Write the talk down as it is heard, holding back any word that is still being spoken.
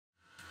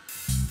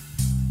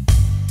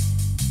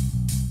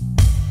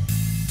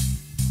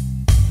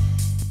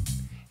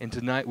And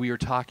tonight we are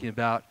talking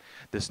about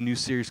this new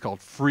series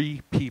called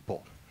Free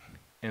People.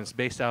 And it's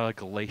based out of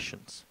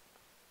Galatians.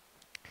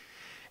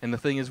 And the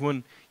thing is,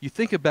 when you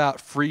think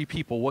about free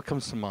people, what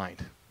comes to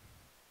mind?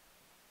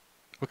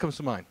 What comes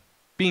to mind?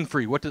 Being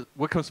free, what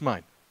comes to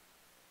mind?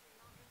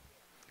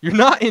 You're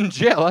not in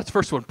jail. That's the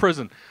first one.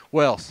 Prison.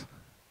 What else?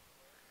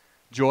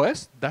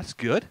 Joyous. That's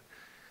good.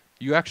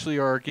 You actually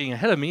are getting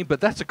ahead of me, but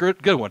that's a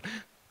good one.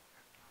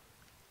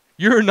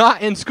 You're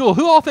not in school.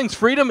 Who all thinks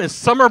freedom is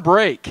summer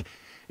break?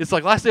 It's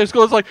like last day of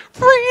school. It's like,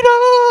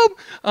 freedom!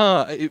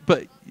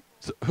 But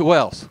who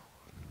else?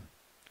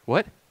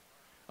 What?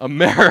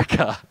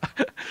 America.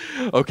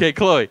 Okay,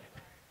 Chloe.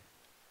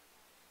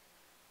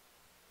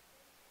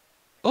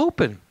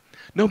 Open.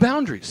 No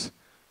boundaries.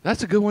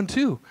 That's a good one,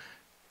 too.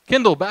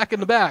 Kindle, back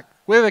in the back.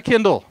 Wave at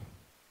Kindle.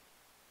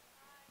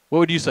 What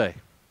would you say?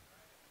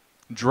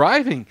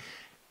 Driving.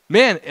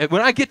 Man,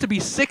 when I get to be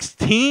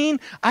 16,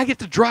 I get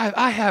to drive.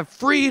 I have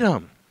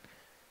freedom.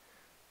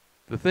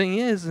 The thing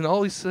is, in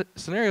all these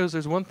scenarios,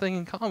 there's one thing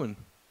in common.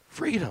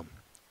 Freedom.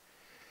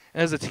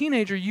 As a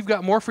teenager, you've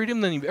got more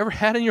freedom than you've ever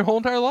had in your whole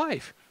entire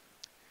life.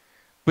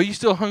 But you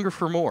still hunger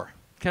for more.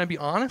 Can I be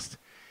honest?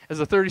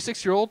 As a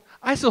 36-year-old,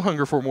 I still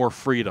hunger for more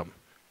freedom.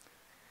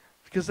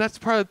 Because that's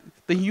part of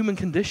the human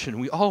condition.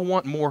 We all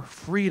want more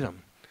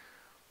freedom.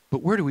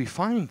 But where do we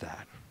find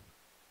that?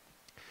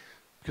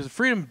 Because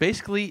freedom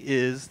basically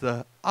is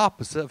the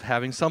opposite of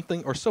having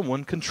something or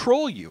someone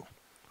control you.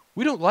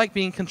 We don't like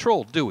being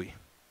controlled, do we?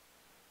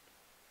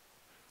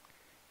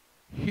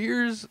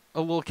 Here's a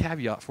little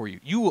caveat for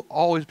you. You will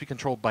always be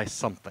controlled by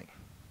something.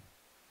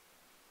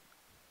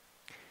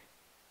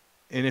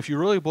 And if you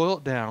really boil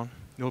it down,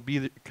 you'll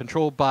be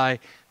controlled by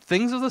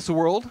things of this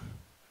world,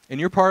 and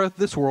you're part of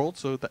this world,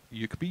 so that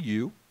you could be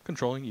you,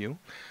 controlling you,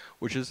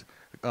 which is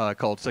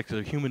called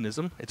secular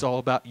humanism. It's all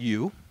about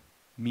you.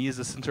 Me is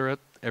the center of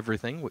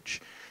everything, which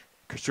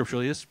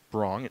scripturally is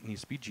wrong. It needs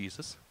to be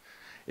Jesus.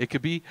 It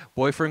could be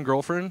boyfriend,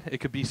 girlfriend. It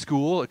could be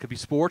school. It could be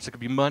sports. It could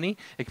be money.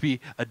 It could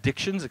be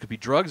addictions. It could be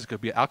drugs. It could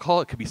be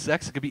alcohol. It could be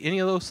sex. It could be any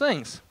of those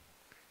things.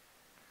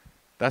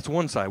 That's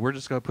one side. We're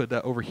just going to put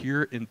that over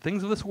here in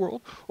things of this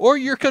world. Or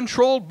you're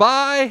controlled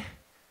by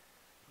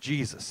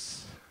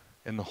Jesus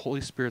and the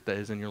Holy Spirit that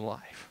is in your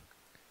life.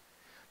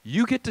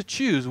 You get to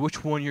choose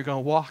which one you're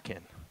going to walk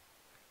in.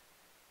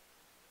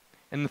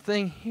 And the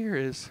thing here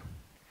is,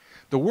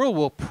 the world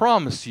will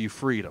promise you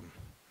freedom.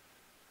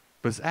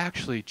 But it's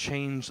actually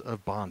chains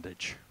of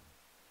bondage.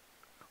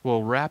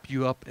 Will wrap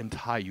you up and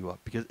tie you up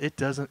because it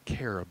doesn't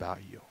care about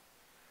you.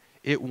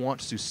 It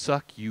wants to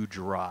suck you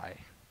dry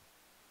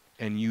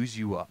and use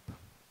you up.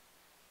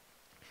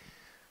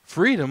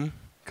 Freedom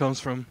comes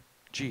from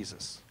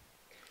Jesus.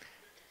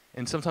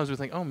 And sometimes we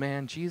think, oh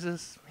man,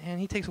 Jesus, man,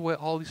 he takes away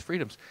all these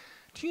freedoms.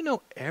 Do you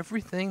know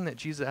everything that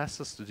Jesus asks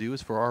us to do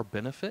is for our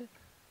benefit?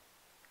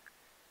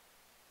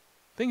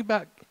 Think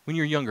about when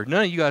you're younger.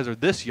 None of you guys are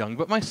this young,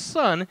 but my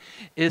son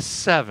is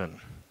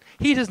 7.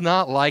 He does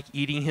not like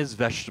eating his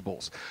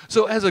vegetables.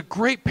 So as a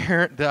great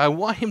parent that I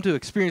want him to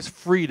experience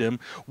freedom,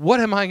 what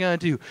am I going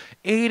to do?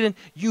 Aiden,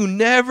 you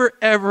never,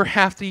 ever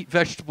have to eat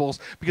vegetables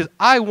because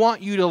I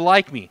want you to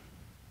like me.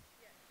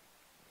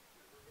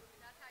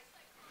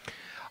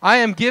 I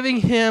am giving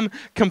him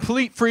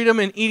complete freedom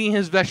in eating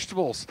his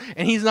vegetables.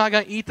 And he's not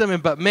going to eat them,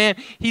 but man,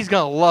 he's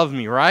going to love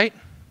me, right?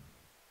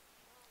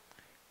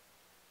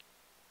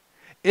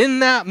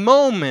 In that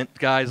moment,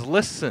 guys,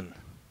 listen.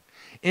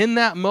 In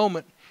that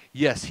moment,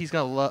 yes, he's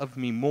going to love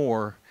me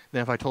more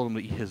than if I told him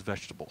to eat his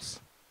vegetables.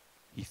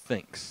 He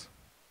thinks.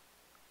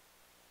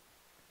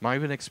 Might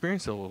even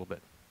experience it a little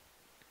bit.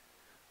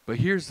 But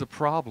here's the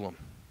problem.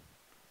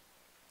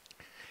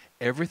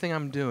 Everything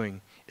I'm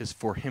doing is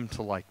for him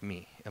to like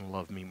me and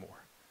love me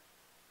more.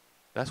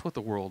 That's what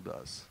the world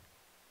does.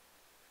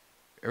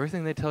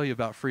 Everything they tell you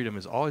about freedom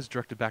is always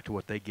directed back to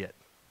what they get.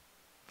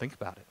 Think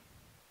about it.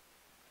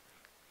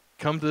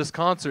 Come to this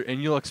concert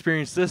and you'll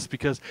experience this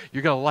because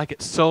you're going to like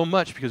it so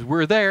much because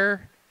we're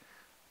there.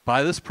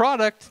 Buy this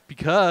product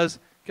because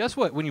guess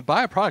what? When you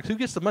buy a product, who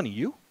gets the money?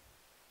 You?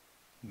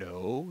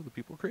 No, the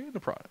people creating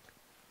the product.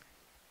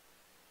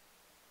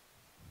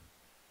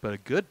 But a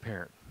good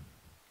parent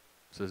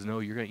says, no,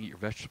 you're going to eat your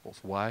vegetables.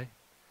 Why?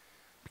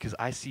 Because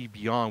I see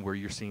beyond where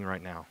you're seeing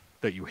right now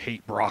that you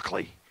hate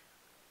broccoli.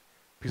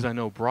 Because I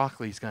know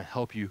broccoli is going to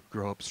help you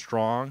grow up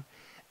strong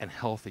and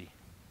healthy.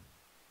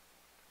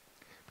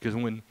 Because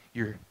when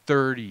you're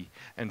 30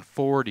 and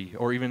 40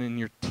 or even in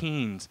your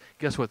teens,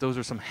 guess what? Those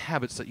are some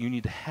habits that you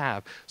need to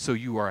have so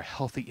you are a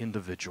healthy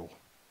individual.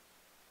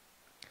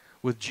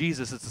 With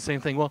Jesus, it's the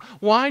same thing. Well,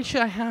 why should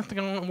I have to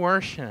go and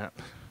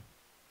worship?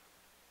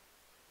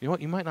 You know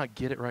what? You might not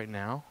get it right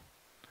now,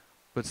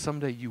 but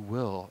someday you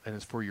will, and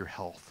it's for your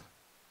health.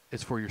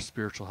 It's for your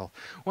spiritual health.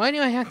 Why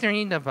do I have to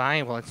read the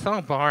Bible? It's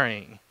so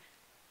boring.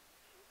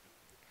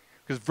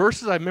 Because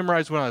verses I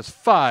memorized when I was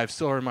 5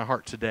 still are in my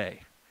heart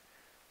today.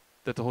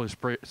 That the Holy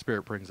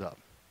Spirit brings up.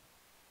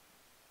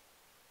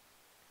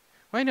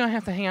 Why do I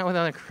have to hang out with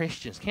other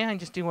Christians? Can't I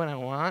just do what I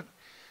want?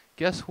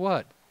 Guess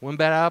what? One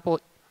bad apple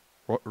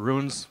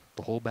ruins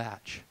the whole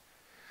batch.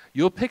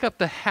 You'll pick up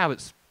the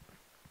habits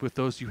with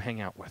those you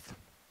hang out with.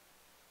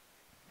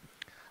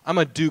 I'm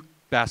a Duke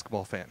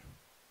basketball fan.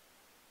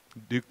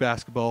 Duke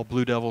basketball,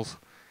 Blue Devils.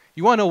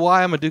 You want to know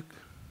why I'm a Duke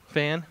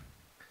fan?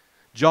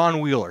 John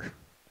Wheeler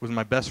was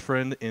my best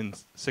friend in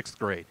 6th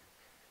grade,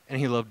 and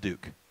he loved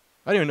Duke.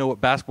 I didn't even know what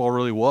basketball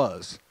really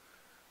was,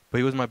 but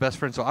he was my best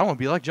friend, so I want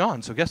to be like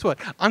John. So guess what?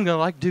 I'm going to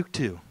like Duke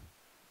too.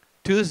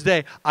 To this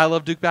day, I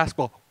love Duke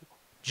basketball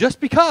just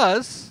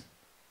because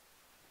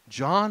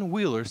John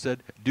Wheeler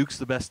said Duke's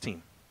the best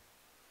team.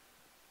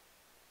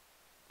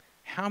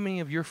 How many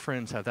of your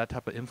friends have that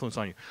type of influence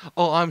on you?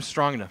 Oh, I'm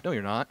strong enough. No,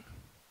 you're not.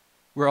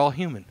 We're all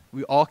human.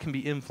 We all can be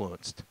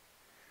influenced.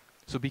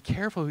 So be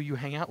careful who you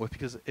hang out with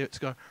because it's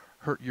going to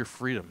hurt your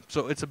freedom.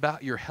 So it's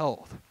about your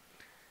health.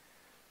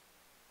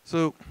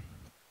 So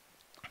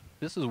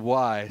this is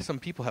why some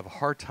people have a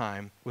hard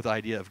time with the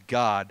idea of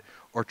God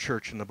or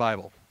church in the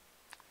Bible.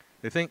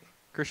 They think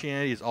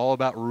Christianity is all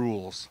about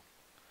rules.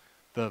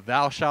 The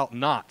thou shalt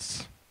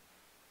nots.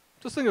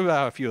 Just think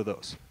about a few of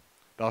those.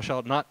 Thou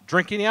shalt not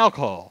drink any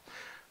alcohol.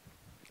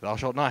 Thou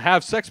shalt not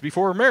have sex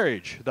before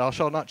marriage. Thou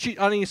shalt not cheat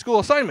on any school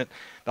assignment.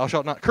 Thou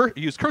shalt not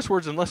use curse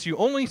words unless you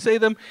only say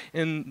them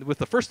with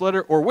the first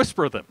letter or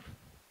whisper them.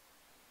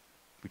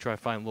 We try to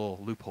find little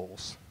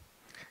loopholes.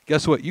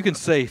 Guess what? You can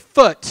say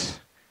foot,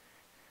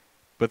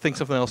 but think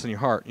something else in your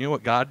heart. You know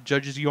what God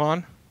judges you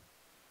on?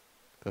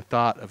 The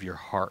thought of your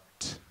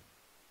heart.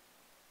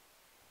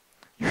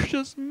 You're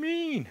just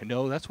mean.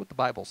 No, that's what the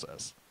Bible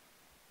says.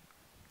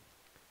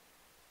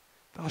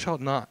 Thou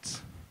shalt not.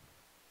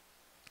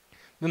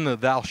 Then the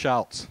thou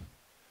shalts.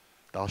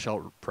 Thou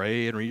shalt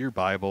pray and read your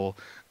Bible,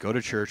 go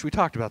to church. We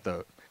talked about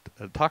that.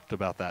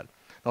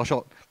 Thou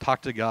shalt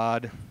talk to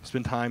God,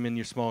 spend time in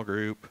your small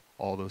group,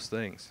 all those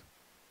things.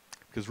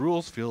 Because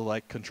rules feel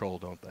like control,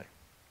 don't they?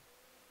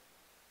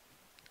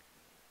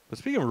 But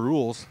speaking of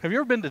rules, have you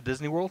ever been to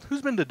Disney World?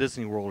 Who's been to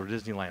Disney World or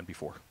Disneyland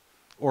before?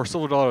 Or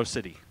Silver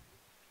City?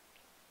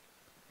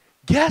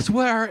 Guess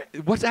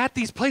what's at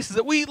these places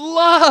that we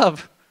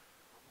love?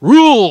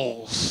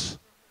 Rules.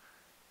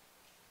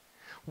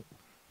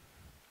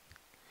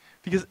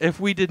 Because if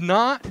we did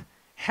not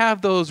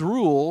have those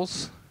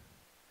rules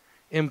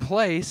in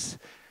place,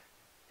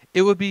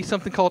 it would be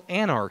something called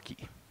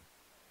anarchy.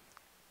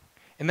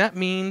 And that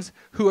means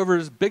whoever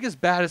is biggest,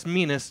 baddest,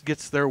 meanest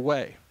gets their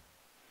way.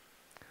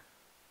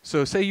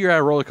 So say you're at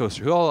a roller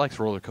coaster. Who all likes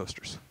roller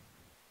coasters?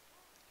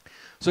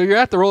 So you're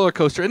at the roller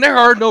coaster, and there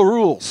are no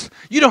rules.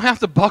 You don't have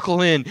to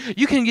buckle in.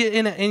 You can get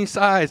in at any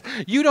size.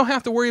 You don't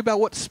have to worry about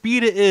what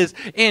speed it is.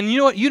 And you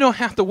know what? You don't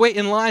have to wait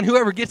in line.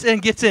 Whoever gets in,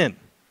 gets in.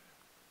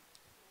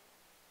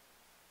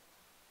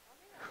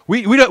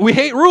 We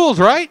hate rules,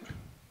 right?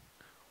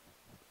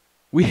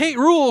 We hate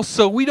rules,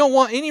 so we don't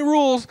want any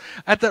rules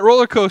at that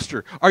roller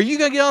coaster. Are you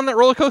going to get on that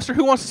roller coaster?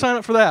 Who wants to sign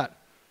up for that?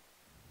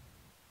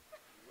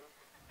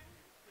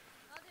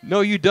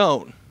 No, you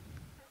don't.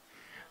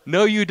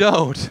 No, you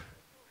don't.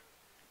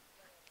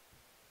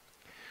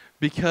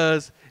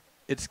 Because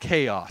it's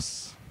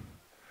chaos.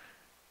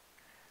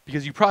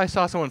 Because you probably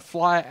saw someone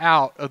fly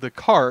out of the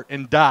cart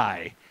and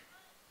die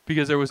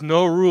because there was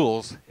no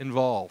rules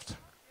involved.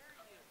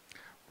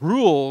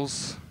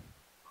 Rules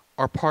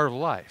are part of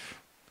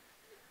life.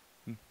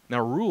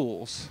 Now,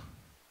 rules,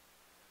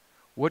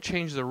 what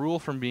changes a rule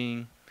from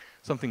being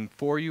something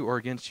for you or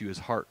against you is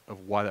heart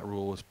of why that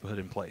rule was put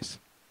in place.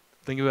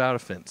 Think about a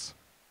fence.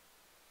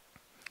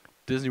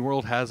 Disney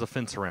World has a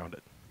fence around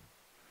it.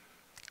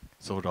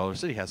 Silver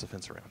City has a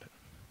fence around it.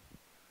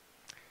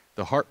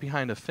 The heart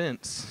behind a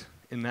fence,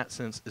 in that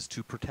sense, is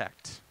to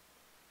protect.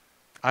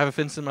 I have a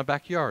fence in my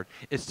backyard.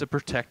 It's to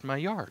protect my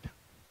yard.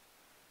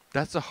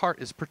 That's the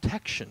heart, is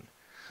protection.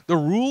 The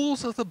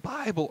rules of the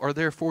Bible are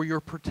there for your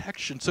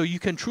protection, so you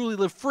can truly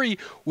live free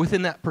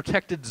within that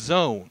protected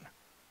zone.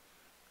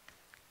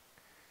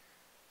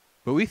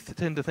 But we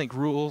tend to think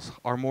rules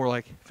are more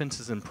like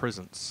fences and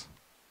prisons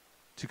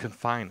to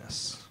confine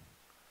us.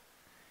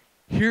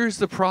 Here's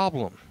the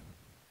problem.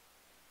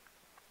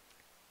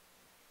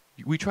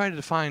 We try to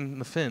define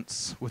the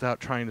fence without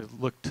trying to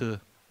look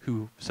to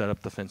who set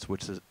up the fence,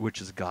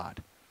 which is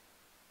God.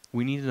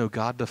 We need to know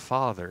God the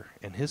Father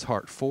and his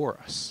heart for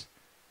us.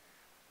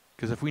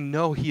 Because if we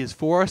know he is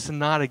for us and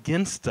not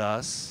against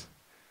us,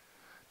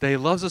 that he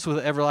loves us with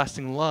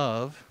everlasting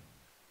love,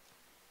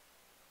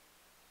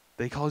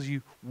 that he calls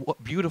you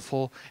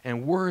beautiful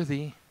and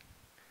worthy,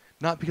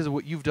 not because of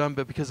what you've done,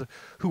 but because of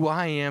who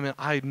I am, and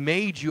I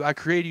made you, I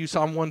created you,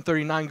 Psalm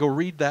 139, go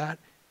read that.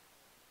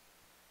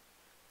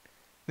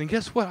 Then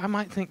guess what? I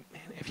might think,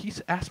 man, if he's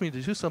asked me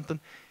to do something,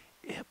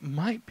 it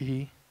might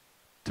be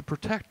to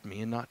protect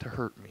me and not to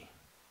hurt me.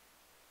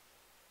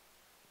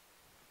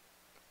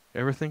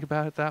 Ever think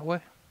about it that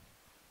way?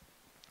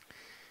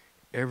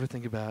 Ever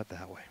think about it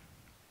that way?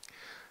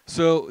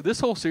 So this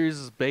whole series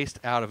is based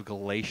out of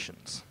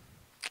Galatians.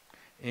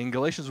 And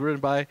Galatians was written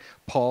by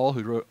Paul,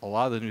 who wrote a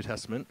lot of the New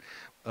Testament.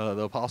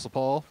 the Apostle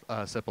Paul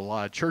set up a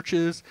lot of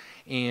churches,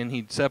 and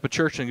he'd set up a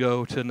church and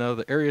go to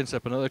another area and set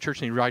up another church,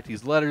 and he'd write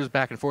these letters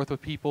back and forth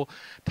with people,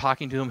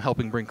 talking to them,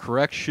 helping bring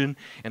correction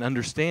and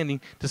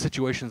understanding to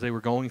situations they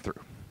were going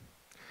through.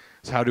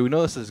 So how do we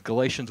know this? Is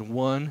Galatians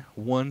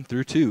 1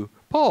 through 2.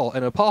 Paul,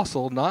 an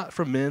apostle, not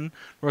from men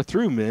nor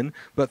through men,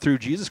 but through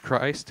Jesus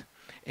Christ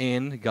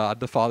and God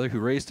the Father who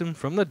raised him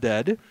from the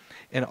dead,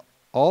 and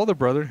all the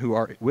brethren who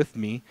are with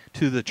me,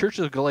 to the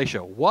churches of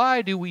Galatia.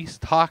 Why do we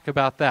talk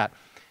about that?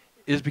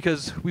 Is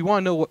because we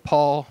want to know what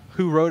Paul,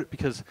 who wrote it,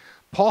 because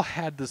Paul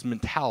had this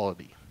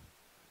mentality.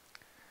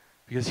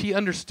 Because he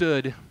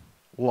understood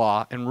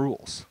law and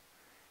rules.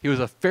 He was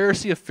a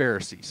Pharisee of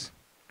Pharisees.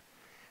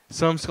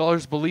 Some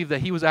scholars believe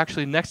that he was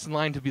actually next in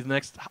line to be the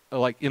next,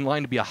 in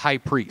line to be a high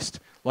priest.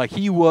 Like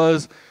he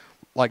was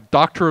like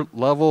doctor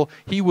level.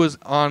 He was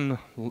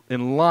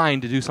in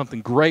line to do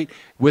something great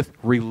with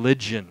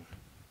religion.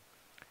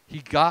 He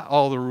got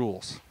all the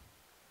rules.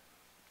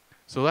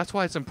 So that's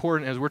why it's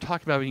important as we're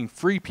talking about being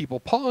free people.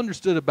 Paul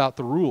understood about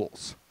the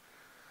rules,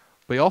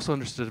 but he also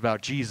understood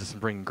about Jesus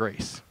and bringing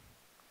grace.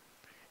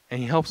 And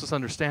he helps us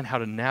understand how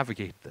to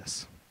navigate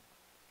this.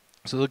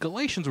 So the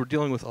Galatians were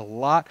dealing with a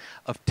lot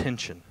of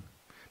tension.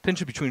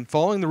 Tension between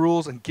following the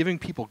rules and giving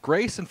people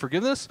grace and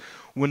forgiveness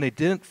when they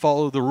didn't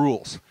follow the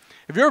rules.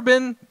 Have you ever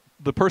been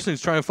the person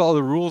who's trying to follow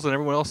the rules and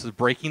everyone else is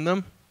breaking them?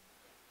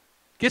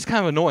 It gets kind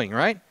of annoying,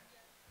 right?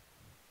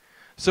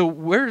 So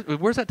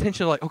where's that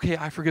tension? Like, okay,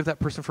 I forgive that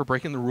person for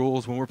breaking the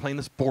rules when we're playing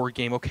this board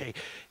game. Okay,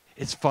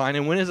 it's fine.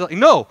 And when is it like,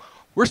 no,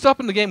 we're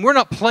stopping the game. We're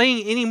not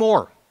playing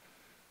anymore.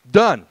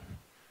 Done.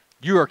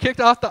 You are kicked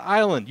off the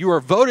island. You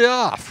are voted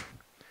off.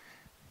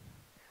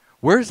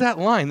 Where's that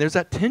line? There's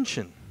that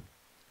tension.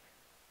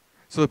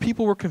 So the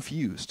people were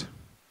confused.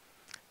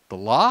 The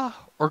law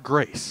or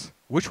grace?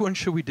 Which one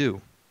should we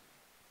do?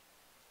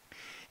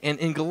 And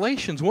in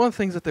Galatians, one of the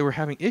things that they were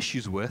having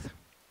issues with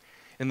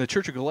in the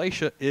church of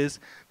Galatia is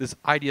this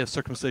idea of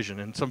circumcision.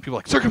 And some people are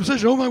like,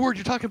 circumcision, oh my word,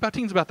 you're talking about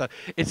teens about that.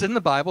 It's in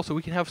the Bible, so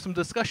we can have some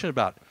discussion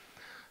about it.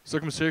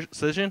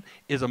 Circumcision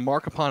is a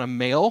mark upon a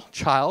male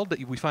child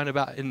that we find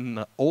about in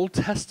the Old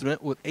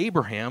Testament with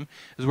Abraham,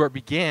 is where it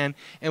began,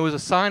 and it was a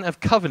sign of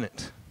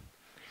covenant.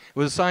 It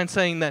was a sign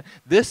saying that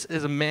this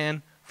is a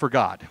man for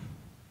God.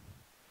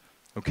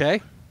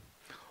 Okay?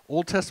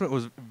 Old Testament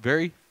was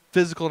very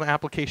physical in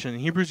application. In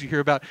Hebrews, you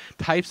hear about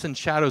types and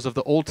shadows of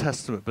the Old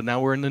Testament, but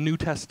now we're in the New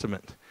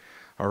Testament.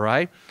 All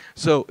right?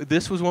 So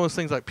this was one of those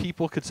things like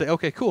people could say,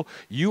 okay, cool,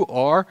 you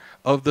are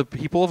of the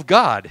people of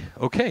God.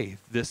 Okay,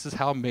 this is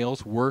how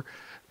males were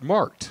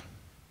marked.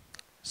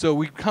 So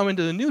we come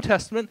into the New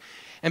Testament,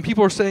 and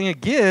people are saying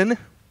again,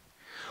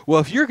 well,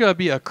 if you're going to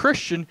be a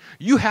Christian,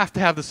 you have to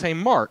have the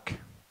same mark.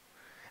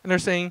 And they're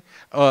saying,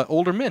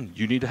 older men,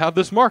 you need to have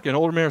this mark. And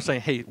older men are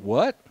saying, hey,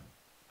 what?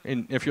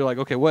 And if you're like,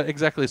 okay, what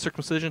exactly is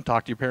circumcision?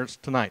 Talk to your parents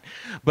tonight.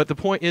 But the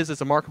point is,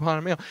 it's a mark upon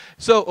a male.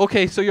 So,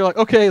 okay, so you're like,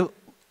 okay,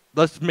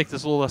 let's make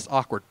this a little less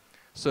awkward.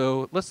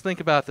 So let's think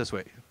about it this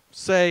way.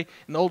 Say,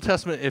 in the Old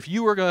Testament, if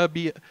you were going to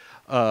be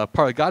part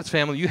of God's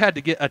family, you had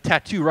to get a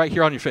tattoo right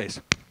here on your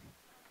face.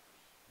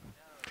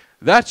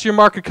 That's your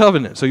mark of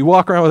covenant. So you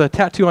walk around with a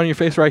tattoo on your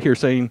face right here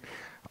saying,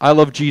 I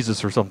love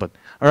Jesus or something.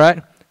 All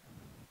right?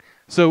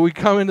 So we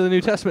come into the New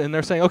Testament, and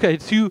they're saying, okay,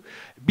 to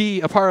be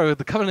a part of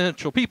the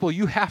covenantal people,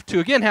 you have to,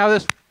 again, have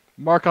this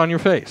mark on your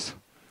face.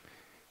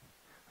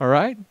 All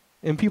right?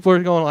 And people are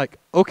going like,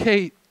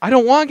 okay, I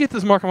don't want to get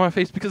this mark on my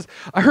face because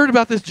I heard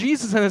about this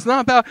Jesus, and it's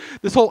not about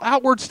this whole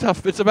outward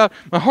stuff. It's about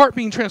my heart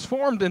being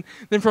transformed, and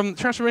then from the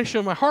transformation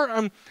of my heart,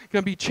 I'm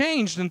going to be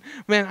changed. And,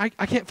 man,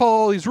 I can't follow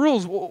all these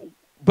rules.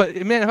 But,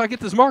 man, if I get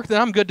this mark,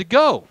 then I'm good to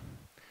go.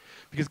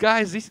 Because,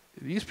 guys,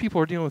 these people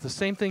are dealing with the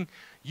same thing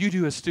you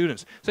do as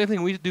students. Same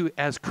thing we do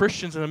as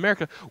Christians in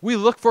America. We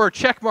look for a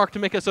check mark to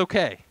make us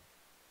okay.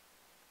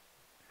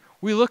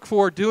 We look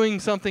for doing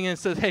something and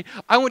it says, hey,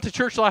 I went to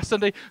church last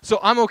Sunday, so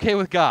I'm okay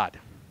with God.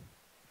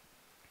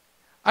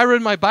 I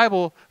read my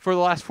Bible for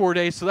the last 4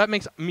 days, so that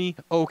makes me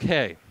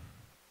okay.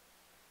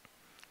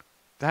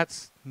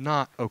 That's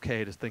not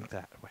okay to think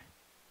that way.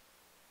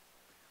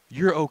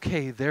 You're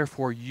okay,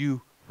 therefore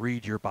you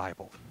read your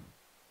Bible.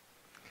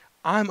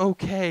 I'm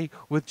okay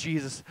with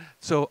Jesus,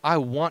 so I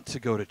want to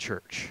go to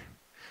church.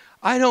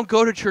 I don't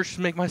go to church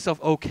to make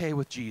myself okay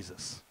with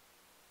Jesus.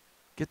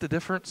 Get the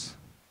difference?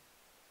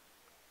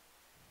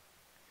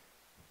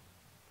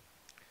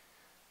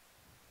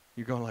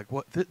 You're going like,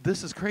 what?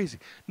 This is crazy.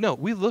 No,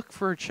 we look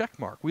for a check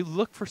mark. We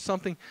look for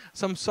something,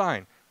 some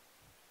sign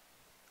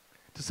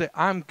to say,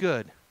 I'm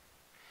good.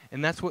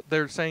 And that's what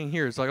they're saying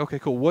here. It's like, okay,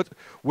 cool.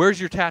 Where's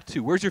your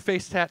tattoo? Where's your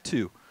face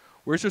tattoo?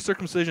 Where's your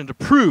circumcision to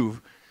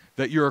prove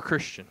that you're a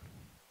Christian?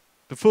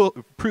 To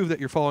prove that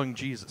you're following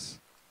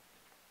Jesus.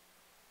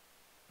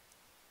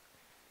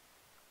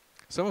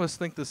 Some of us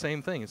think the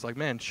same thing. It's like,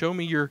 man, show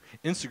me your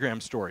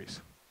Instagram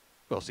stories.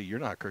 Well, see, you're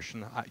not a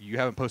Christian. You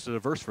haven't posted a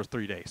verse for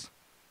 3 days.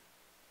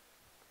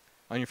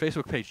 On your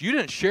Facebook page, you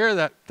didn't share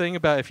that thing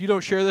about if you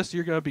don't share this,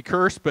 you're going to be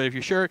cursed, but if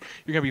you share it,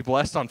 you're going to be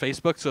blessed on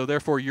Facebook, so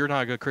therefore you're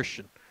not a good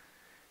Christian.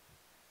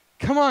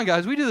 Come on,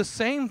 guys, we do the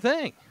same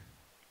thing.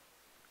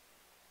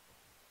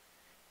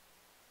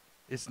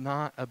 it's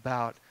not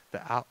about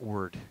the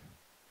outward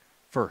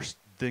first,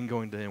 then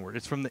going to the inward.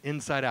 It's from the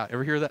inside out.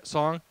 Ever hear that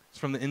song? It's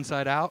from the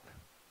inside out.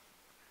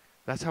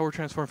 That's how we're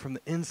transformed, from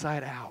the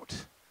inside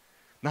out,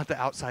 not the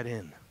outside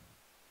in.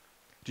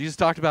 Jesus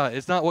talked about it.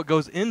 It's not what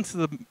goes into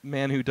the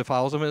man who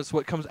defiles him, it's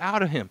what comes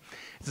out of him.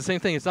 It's the same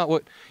thing. It's not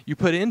what you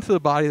put into the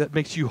body that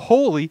makes you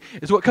holy,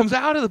 it's what comes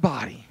out of the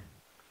body.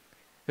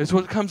 It's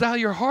what comes out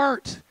of your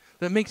heart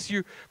that makes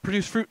you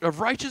produce fruit of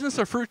righteousness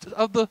or fruit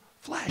of the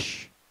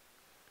flesh,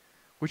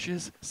 which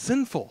is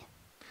sinful.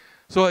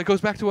 So it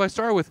goes back to what I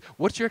started with.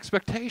 What's your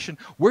expectation?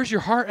 Where's your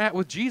heart at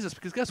with Jesus?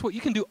 Because guess what?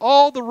 You can do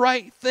all the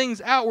right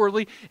things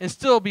outwardly and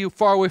still be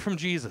far away from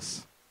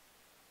Jesus.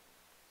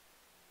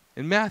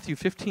 In Matthew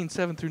 15,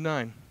 7 through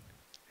 9,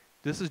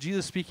 this is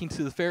Jesus speaking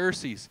to the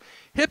Pharisees.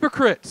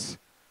 Hypocrites!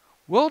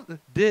 Well,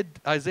 did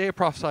Isaiah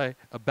prophesy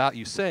about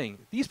you, saying,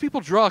 these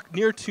people draw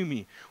near to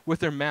me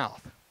with their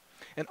mouth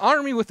and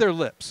honor me with their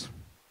lips.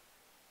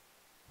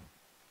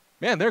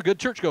 Man, they're good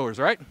churchgoers,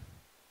 right?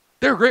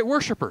 They're great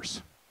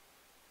worshipers.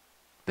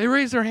 They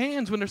raise their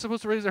hands when they're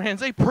supposed to raise their hands.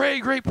 They pray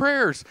great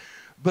prayers.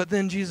 But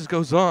then Jesus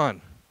goes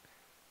on.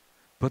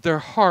 But their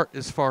heart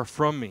is far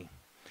from me,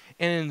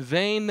 and in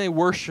vain they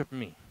worship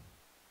me.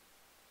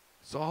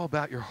 It's all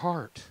about your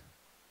heart.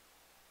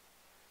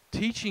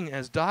 Teaching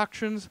as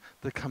doctrines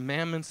the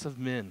commandments of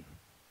men.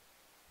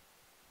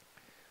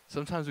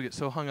 Sometimes we get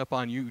so hung up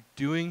on you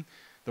doing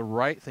the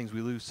right things,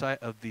 we lose sight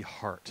of the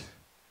heart.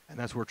 And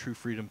that's where true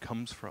freedom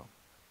comes from.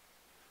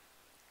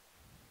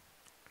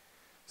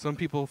 Some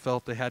people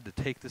felt they had to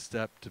take the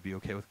step to be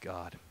okay with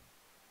God.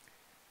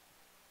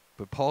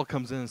 But Paul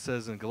comes in and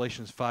says in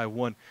Galatians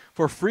 5:1,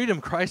 for freedom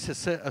Christ has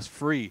set us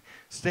free.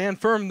 Stand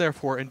firm,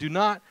 therefore, and do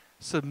not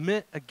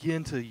submit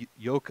again to the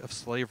yoke of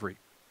slavery.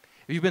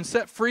 If you've been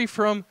set free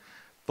from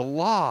the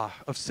law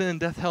of sin,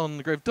 death, hell, and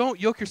the grave, don't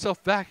yoke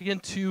yourself back again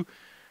to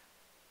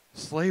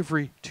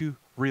slavery, to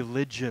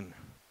religion.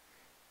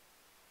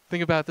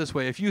 Think about it this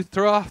way. If you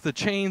throw off the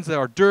chains that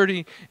are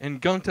dirty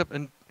and gunked up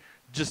and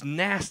just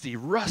nasty,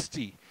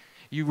 rusty,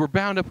 you were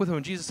bound up with them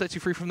and Jesus sets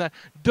you free from that.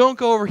 Don't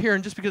go over here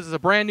and just because it's a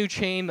brand new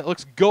chain that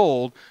looks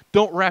gold,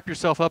 don't wrap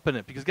yourself up in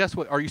it. Because guess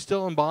what? Are you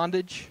still in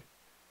bondage?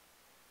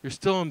 You're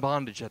still in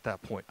bondage at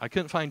that point. I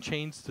couldn't find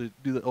chains to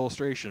do the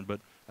illustration, but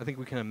I think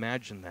we can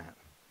imagine that.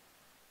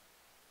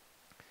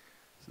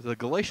 So the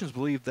Galatians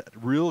believed that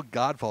real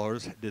God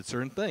followers did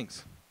certain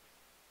things,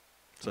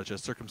 such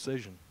as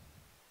circumcision.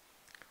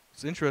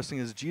 What's interesting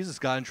is Jesus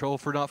got in trouble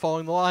for not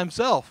following the law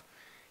himself.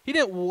 He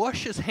didn't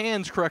wash his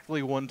hands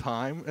correctly one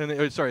time, and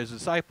his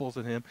disciples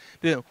and him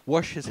didn't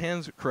wash his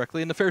hands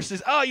correctly, and the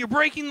Pharisees, oh, you're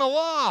breaking the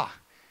law.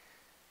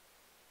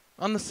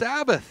 On the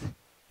Sabbath,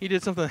 he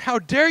did something. How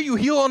dare you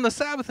heal on the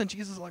Sabbath? And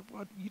Jesus is like,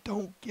 what? You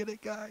don't get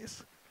it,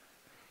 guys.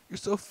 You're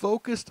so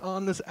focused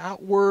on this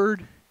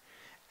outward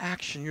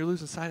action, you're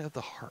losing sight of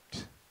the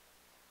heart.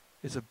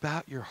 It's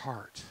about your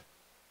heart.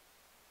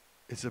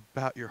 It's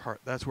about your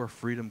heart. That's where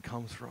freedom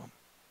comes from.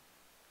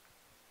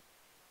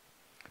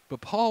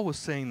 But Paul was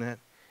saying that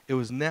it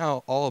was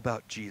now all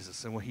about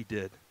Jesus and what he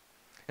did,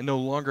 and no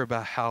longer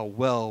about how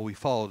well we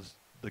followed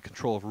the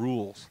control of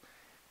rules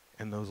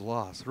and those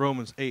laws.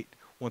 Romans 8,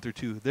 1 through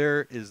 2,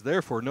 there is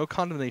therefore no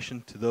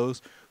condemnation to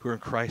those who are in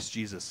Christ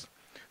Jesus,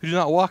 who do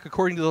not walk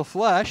according to the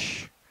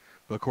flesh,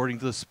 but according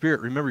to the Spirit.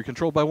 Remember, you're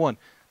controlled by one,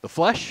 the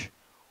flesh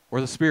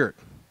or the Spirit.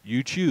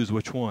 You choose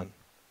which one.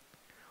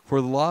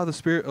 For the law of the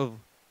Spirit of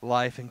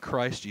life in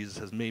Christ Jesus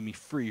has made me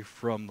free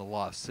from the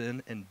law of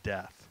sin and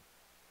death.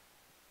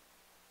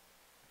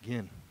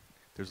 Again,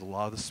 there's the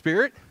law of the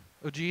Spirit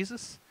of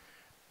Jesus,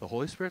 the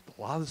Holy Spirit, the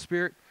law of the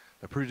Spirit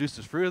that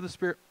produces fruit of the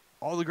Spirit,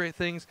 all the great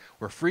things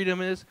where freedom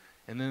is,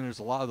 and then there's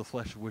the law of the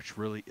flesh, which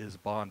really is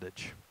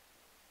bondage.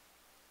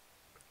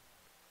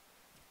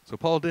 So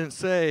Paul didn't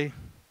say,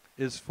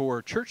 is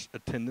for church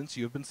attendance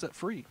you have been set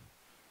free.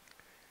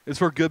 It's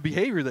for good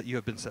behavior that you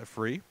have been set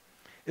free.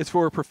 It's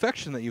for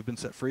perfection that you've been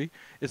set free.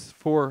 It's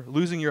for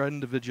losing your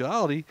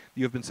individuality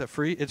you have been set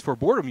free. It's for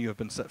boredom you have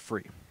been set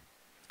free.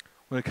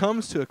 When it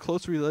comes to a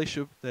close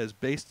relationship that is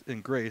based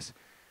in grace,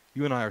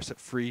 you and I are set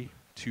free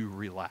to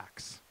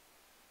relax.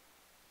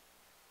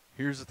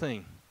 Here's the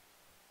thing.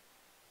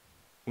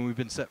 When we've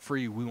been set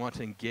free, we want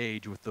to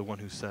engage with the one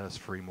who set us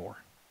free more.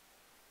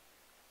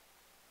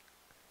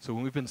 So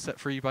when we've been set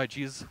free by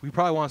Jesus, we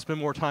probably want to spend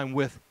more time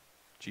with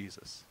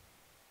Jesus.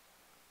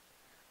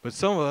 But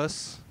some of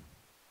us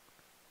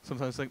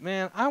sometimes think,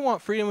 man, I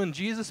want freedom in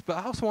Jesus, but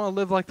I also want to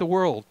live like the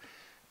world.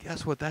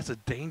 Guess what? That's a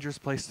dangerous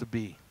place to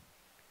be.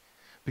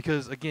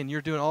 Because, again,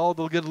 you're doing all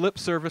the good lip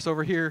service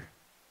over here.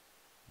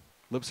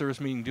 Lip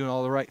service meaning doing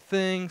all the right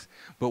things.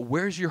 But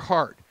where's your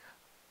heart?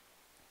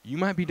 You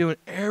might be doing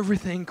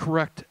everything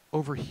correct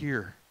over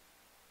here.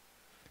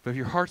 But if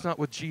your heart's not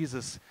with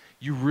Jesus,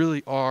 you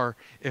really are,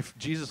 if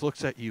Jesus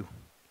looks at you,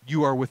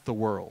 you are with the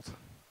world.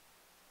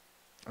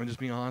 I'm just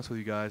being honest with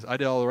you guys. I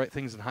did all the right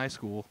things in high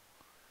school,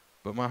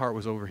 but my heart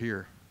was over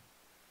here.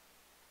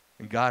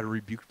 And God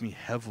rebuked me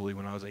heavily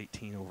when I was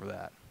 18 over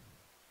that.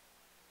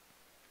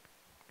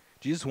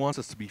 Jesus wants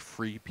us to be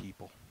free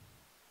people.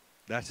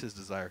 That's his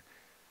desire.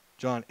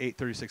 John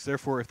 8:36,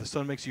 therefore, if the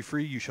Son makes you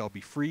free, you shall be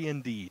free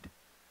indeed.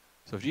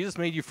 So if Jesus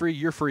made you free,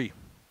 you're free.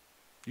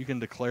 You can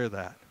declare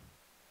that.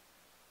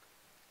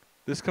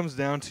 This comes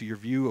down to your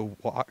view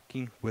of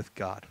walking with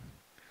God.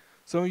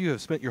 Some of you have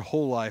spent your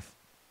whole life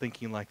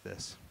thinking like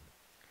this.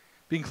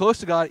 Being close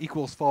to God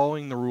equals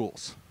following the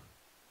rules.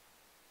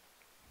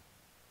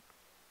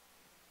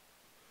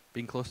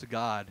 Being close to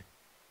God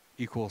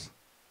equals,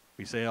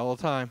 we say it all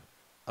the time,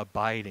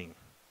 abiding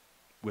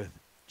with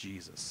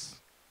Jesus.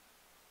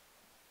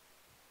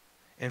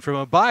 And from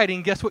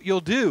abiding, guess what you'll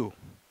do?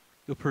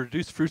 You'll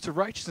produce fruits of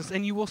righteousness,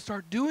 and you will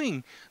start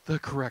doing the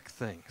correct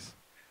things.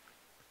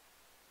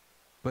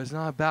 But it's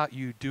not about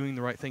you doing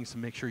the right things to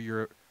make sure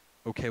you're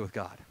okay with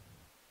God.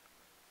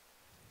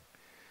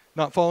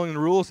 Not following the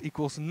rules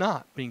equals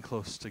not being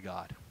close to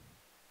God.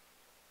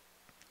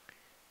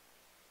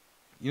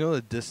 You know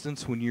the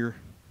distance when you're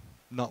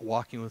not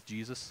walking with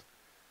Jesus?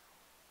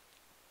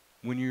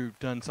 When you've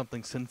done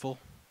something sinful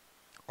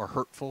or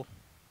hurtful?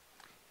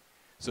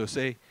 So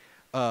say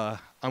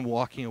I'm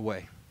walking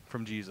away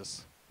from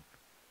Jesus.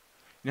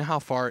 You know how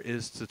far it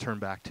is to turn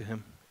back to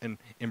him and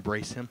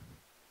embrace him?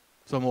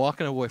 So I'm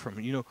walking away from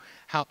him. You know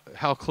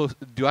how close,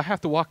 do I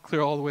have to walk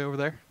clear all the way over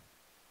there?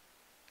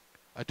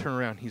 I turn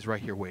around, he's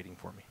right here waiting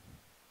for me.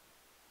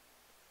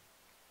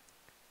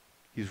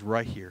 He's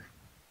right here.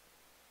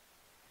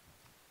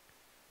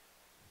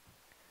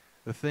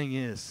 The thing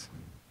is,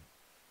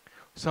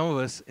 some of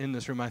us in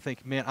this room, I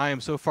think, man, I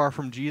am so far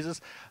from Jesus,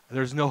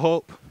 there's no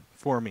hope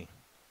for me.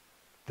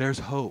 There's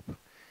hope.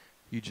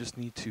 You just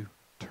need to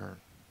turn.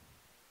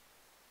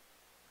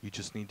 You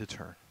just need to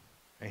turn.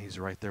 And he's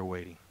right there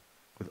waiting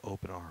with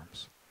open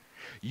arms.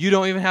 You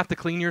don't even have to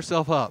clean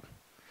yourself up.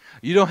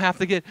 You don't have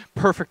to get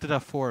perfect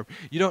enough for him.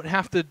 You don't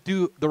have to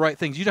do the right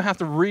things. You don't have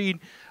to read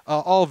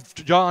all of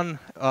John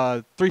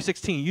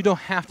 3:16. You don't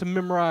have to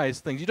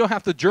memorize things. You don't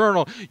have to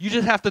journal. You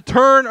just have to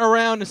turn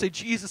around and say,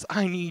 Jesus,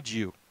 I need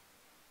you.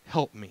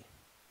 Help me.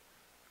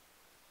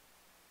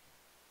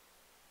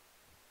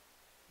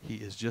 He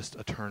is just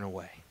a turn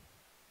away.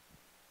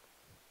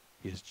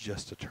 He is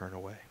just a turn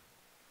away.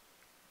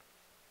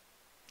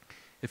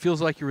 It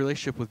feels like your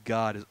relationship with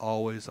God is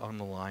always on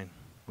the line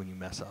when you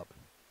mess up.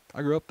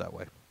 I grew up that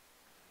way.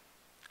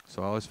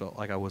 So I always felt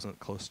like I wasn't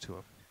close to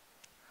him.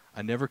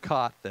 I never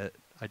caught that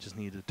I just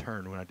needed to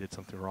turn when I did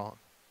something wrong.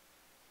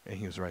 And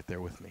he was right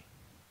there with me.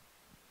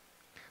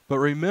 But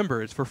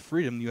remember, it's for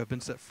freedom you have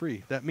been set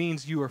free. That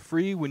means you are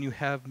free when you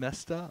have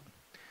messed up.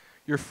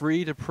 You're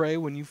free to pray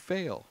when you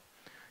fail.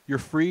 You're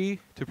free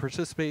to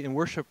participate in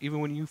worship even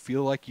when you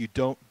feel like you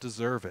don't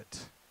deserve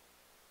it.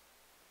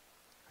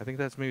 I think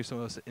that's maybe some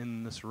of us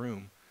in this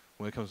room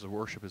when it comes to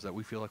worship, is that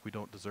we feel like we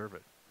don't deserve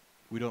it.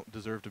 We don't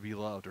deserve to be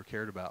loved or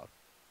cared about.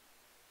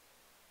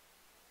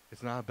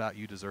 It's not about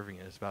you deserving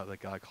it. It's about that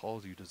God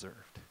calls you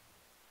deserved.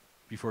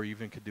 Before you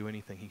even could do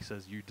anything, he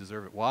says you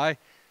deserve it. Why?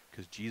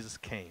 Because Jesus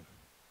came,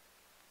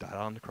 died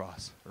on the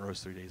cross, and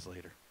rose 3 days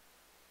later.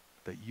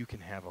 That you can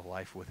have a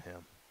life with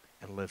him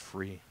and live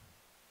free.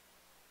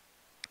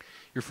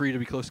 You're free to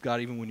be close to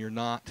God even when you're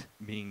not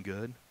being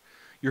good.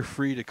 You're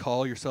free to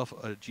call yourself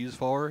a Jesus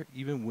follower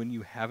even when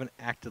you haven't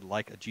acted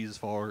like a Jesus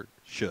follower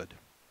should.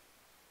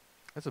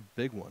 That's a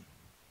big one.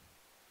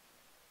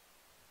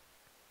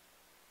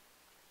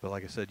 But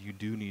like I said, you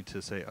do need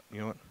to say, you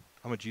know what?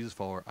 I'm a Jesus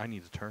follower. I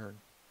need to turn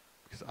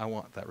because I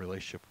want that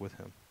relationship with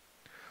him.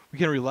 We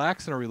can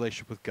relax in our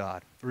relationship with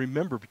God.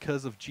 Remember,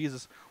 because of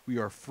Jesus, we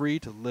are free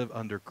to live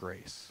under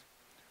grace.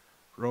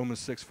 Romans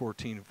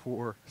 6:14,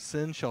 for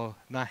sin shall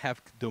not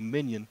have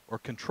dominion or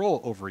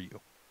control over you.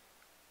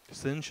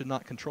 Sin should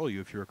not control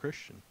you if you're a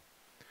Christian.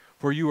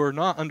 For you are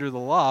not under the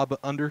law, but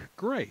under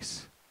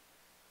grace.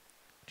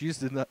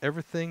 Jesus did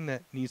everything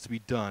that needs to be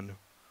done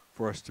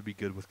for us to be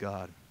good with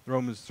God.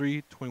 Romans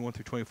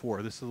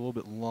 3:21-24. This is a little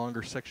bit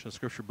longer section of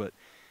Scripture, but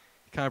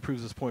it kind of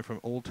proves this point from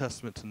Old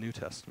Testament to New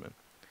Testament.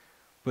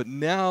 But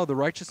now the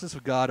righteousness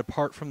of God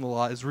apart from the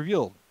law is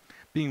revealed,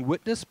 being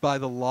witnessed by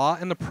the law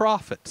and the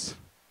prophets.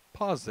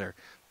 Pause there.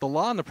 The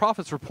law and the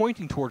prophets were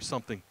pointing towards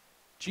something.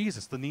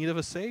 Jesus, the need of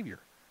a Savior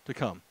to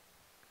come.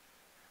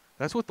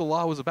 That's what the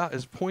law was about,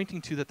 is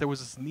pointing to that there was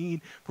this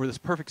need for this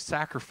perfect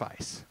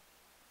sacrifice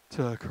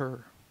to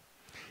occur.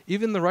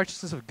 Even the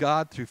righteousness of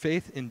God through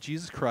faith in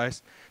Jesus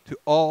Christ to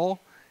all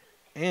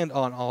and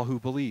on all who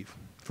believe.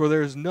 For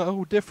there is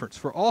no difference,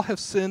 for all have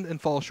sinned and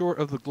fall short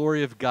of the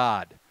glory of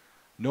God.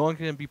 No one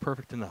can be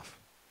perfect enough.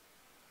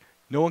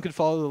 No one could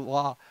follow the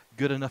law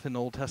good enough in the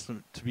Old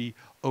Testament to be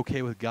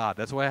okay with God.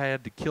 That's why I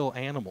had to kill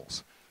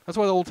animals. That's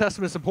why the Old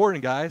Testament is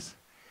important, guys,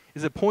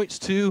 is it points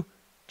to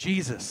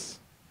Jesus.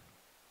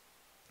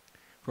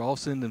 For all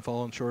sinned and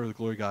fallen short of the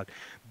glory of God,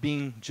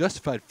 being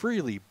justified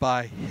freely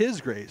by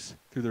his grace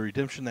through the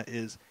redemption that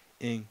is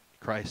in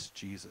Christ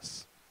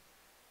Jesus.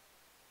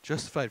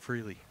 Justified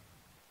freely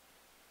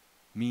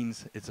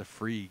means it's a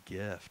free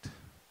gift.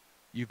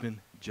 You've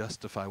been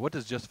justified. What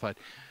does justified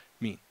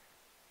mean?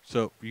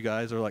 So you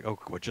guys are like, oh,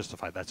 what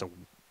justified? That's a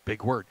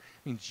big word.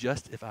 It means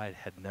justified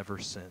had never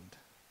sinned.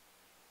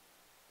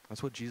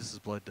 That's what Jesus'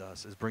 blood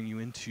does, is bring you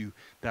into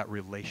that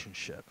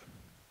relationship.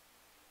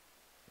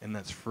 and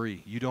that's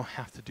free. You don't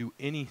have to do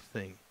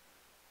anything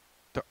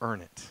to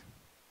earn it,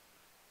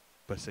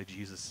 but say,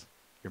 Jesus,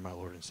 you're my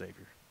Lord and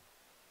Savior.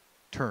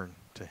 Turn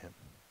to him.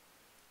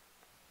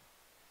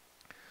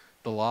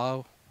 The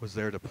law was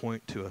there to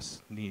point to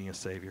us needing a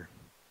Savior.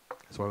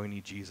 That's why we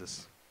need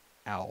Jesus.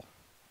 Ow.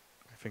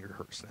 My finger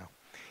hurts now.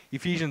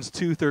 Ephesians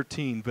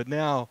 2:13, but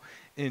now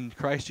in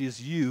Christ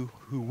Jesus, you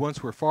who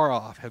once were far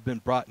off have been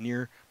brought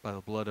near by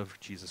the blood of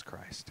Jesus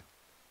Christ.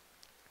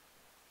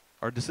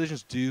 Our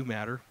decisions do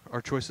matter.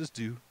 Our choices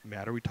do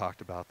matter. We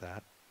talked about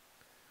that.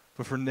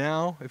 But for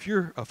now, if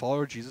you're a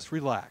follower of Jesus,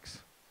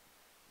 relax.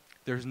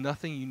 There's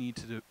nothing you need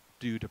to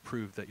do to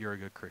prove that you're a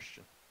good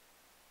Christian.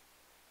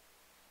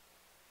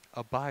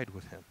 Abide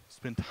with him.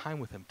 Spend time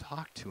with him.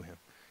 Talk to him.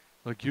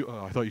 Like,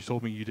 I thought you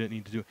told me you didn't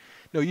need to do it.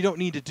 No, you don't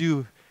need to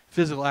do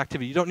physical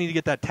activity. You don't need to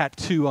get that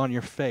tattoo on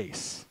your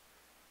face.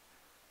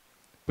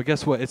 But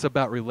guess what? It's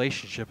about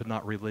relationship and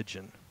not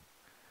religion.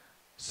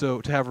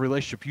 So to have a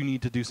relationship, you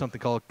need to do something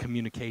called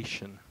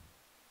communication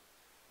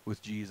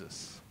with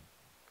Jesus.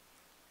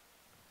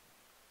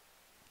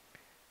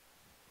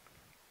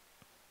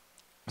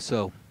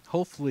 So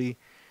hopefully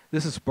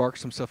this has sparked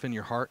some stuff in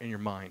your heart and your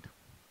mind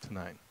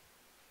tonight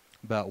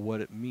about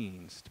what it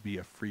means to be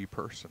a free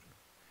person.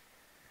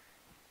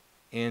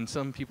 And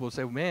some people would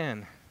say,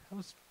 man, that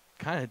was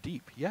kind of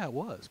deep. Yeah, it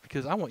was,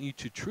 because I want you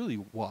to truly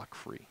walk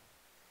free.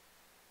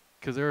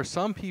 Because there are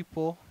some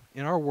people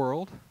in our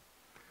world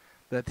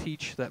that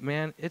teach that,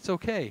 man, it's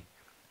okay.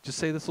 Just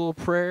say this little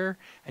prayer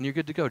and you're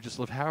good to go. Just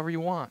live however you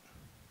want.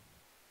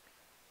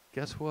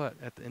 Guess what?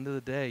 At the end of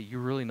the day, you're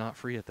really not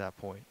free at that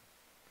point.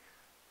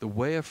 The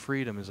way of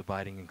freedom is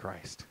abiding in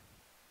Christ.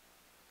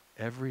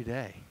 Every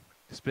day,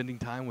 spending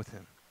time with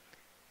him.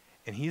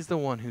 And he's the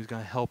one who's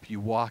going to help you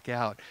walk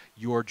out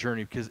your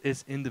journey because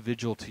it's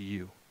individual to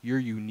you. You're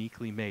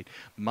uniquely made.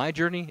 My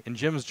journey and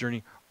Jim's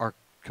journey are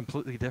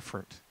completely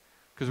different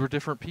because we're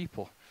different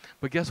people.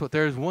 But guess what?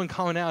 There is one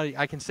commonality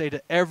I can say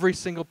to every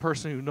single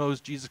person who knows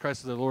Jesus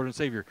Christ as their Lord and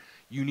Savior.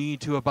 You need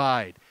to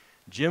abide.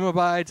 Jim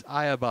abides,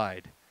 I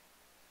abide.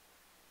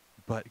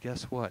 But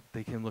guess what?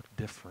 They can look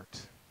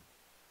different.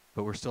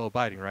 But we're still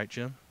abiding, right,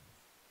 Jim?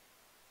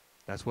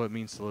 That's what it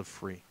means to live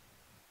free.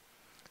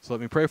 So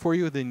let me pray for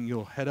you, then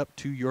you'll head up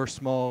to your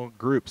small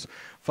groups.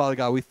 Father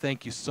God, we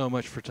thank you so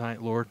much for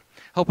tonight, Lord.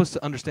 Help us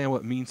to understand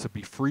what it means to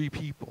be free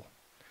people.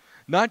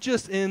 Not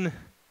just in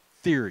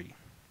theory,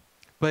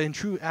 but in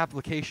true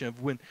application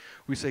of when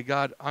we say,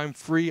 God, I'm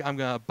free, I'm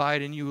going to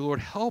abide in you. Lord,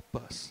 help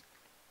us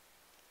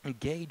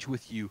engage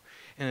with you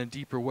in a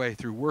deeper way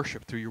through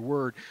worship, through your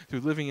word, through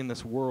living in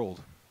this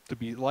world, to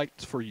be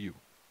lights for you,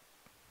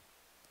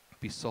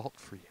 be salt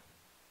for you.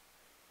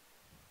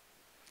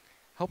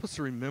 Help us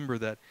to remember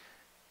that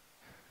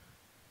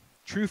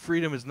true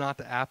freedom is not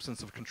the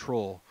absence of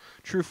control.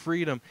 True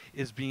freedom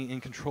is being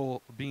in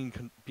control,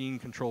 being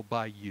controlled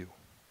by you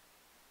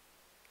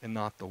and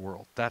not the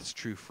world. That's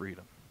true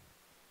freedom.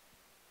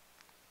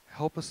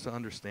 Help us to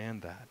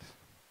understand that.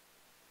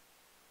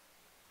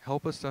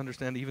 Help us to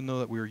understand even though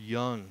that we're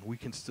young, we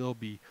can still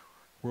be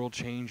world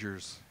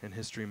changers and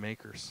history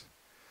makers.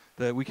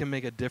 That we can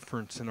make a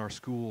difference in our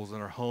schools, in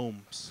our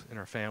homes, in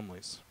our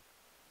families.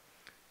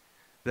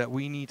 That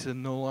we need to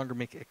no longer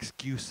make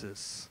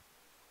excuses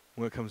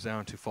when it comes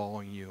down to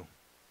following you,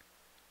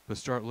 but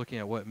start looking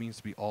at what it means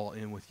to be all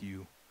in with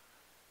you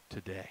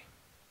today.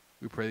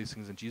 We pray these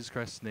things in Jesus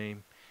Christ's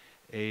name.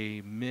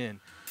 Amen.